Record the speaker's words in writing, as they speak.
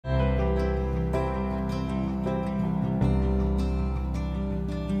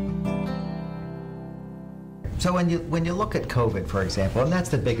So when you look at COVID, for example, and that's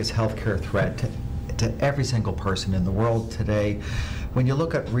the biggest healthcare threat to every single person in the world today, when you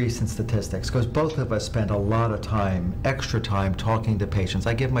look at recent statistics, because both of us spend a lot of time, extra time, talking to patients.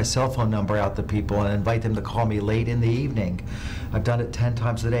 I give my cell phone number out to people and invite them to call me late in the evening. I've done it 10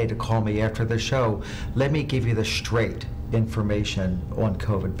 times a day to call me after the show. Let me give you the straight information on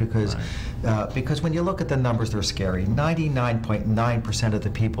COVID, because when you look at the numbers, they're scary. 99.9% of the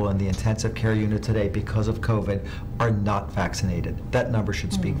people in the intensive care unit today because of COVID are not vaccinated. That number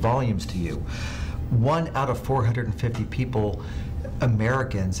should speak volumes to you. 1 out of 450 people,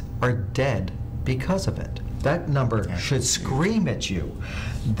 Americans, are dead because of it. That number should scream at you.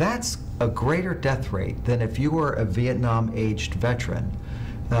 That's a greater death rate than if you were a Vietnam-aged veteran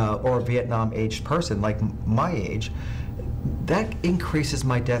or a Vietnam-aged person like my age. That increases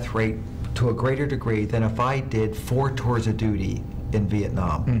my death rate to a greater degree than if I did 4 tours of duty in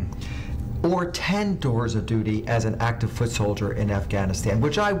Vietnam. Or 10 tours of duty as an active foot soldier in Afghanistan,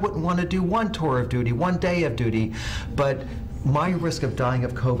 which I wouldn't want to do 1 tour of duty, 1 day of duty, but my risk of dying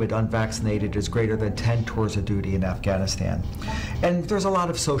of COVID unvaccinated is greater than 10 tours of duty in Afghanistan. And there's a lot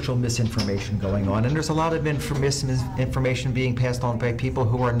of social misinformation going on, and there's a lot of misinformation being passed on by people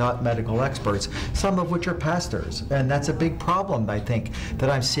who are not medical experts, some of which are pastors. And that's a big problem, I think, that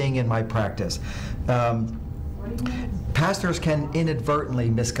I'm seeing in my practice. Pastors can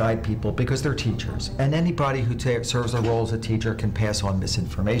inadvertently misguide people because they're teachers, and anybody who serves a role as a teacher can pass on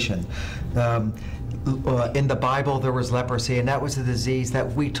misinformation. In the Bible, there was leprosy, and that was a disease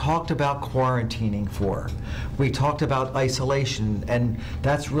that we talked about quarantining for. We talked about isolation, and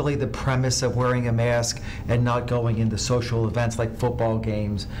that's really the premise of wearing a mask and not going into social events like football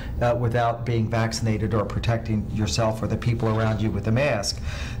games without being vaccinated or protecting yourself or the people around you with a mask.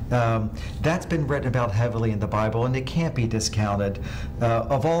 That's been written about heavily in the Bible, and it can't be discounted.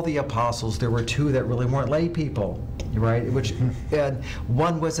 Of all the apostles, there were 2 that really weren't lay people, right? Which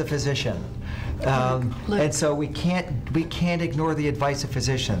one was a physician. And so we can't ignore the advice of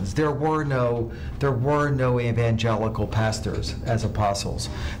physicians. There were no evangelical pastors as apostles.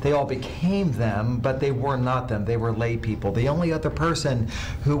 They all became them, but they were not them. They were lay people. The only other person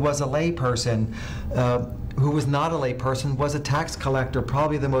who was a lay person, who was not a lay person, was a tax collector,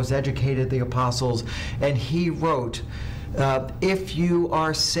 probably the most educated of the apostles, and he wrote, if you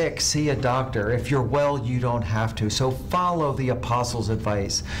are sick, see a doctor. If you're well, you don't have to. So follow the apostles'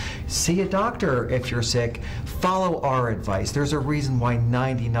 advice. See a doctor if you're sick. Follow our advice. There's a reason why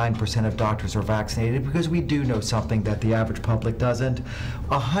 99% of doctors are vaccinated, because we do know something that the average public doesn't.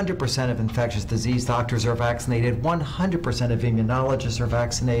 100% of infectious disease doctors are vaccinated. 100% of immunologists are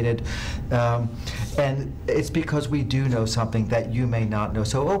vaccinated. And it's because we do know something that you may not know.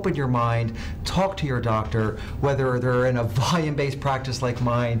 So open your mind, talk to your doctor, whether they're in a volume-based practice like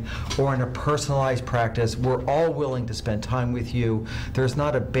mine or in a personalized practice. We're all willing to spend time with you. There's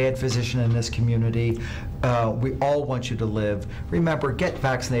not a bad physician in this community. We all want you to live. Remember, get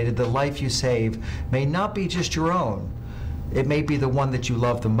vaccinated. The life you save may not be just your own. It may be the one that you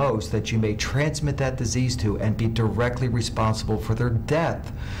love the most, that you may transmit that disease to and be directly responsible for their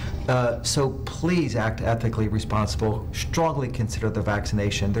death. So please act ethically responsible. Strongly consider the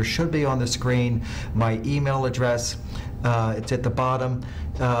vaccination. There should be on the screen my email address. It's at the bottom.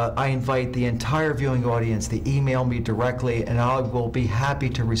 I invite the entire viewing audience to email me directly, and I will be happy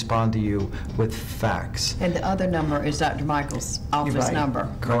to respond to you with facts. And the other number is Dr. Michael's office number.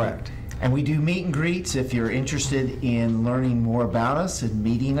 Correct. And we do meet and greets if you're interested in learning more about us and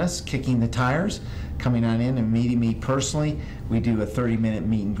meeting us, kicking the tires, coming on in and meeting me personally. We do a 30-minute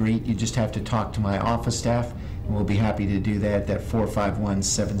meet and greet. You just have to talk to my office staff, and we'll be happy to do that at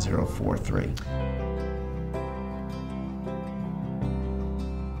 451-7043.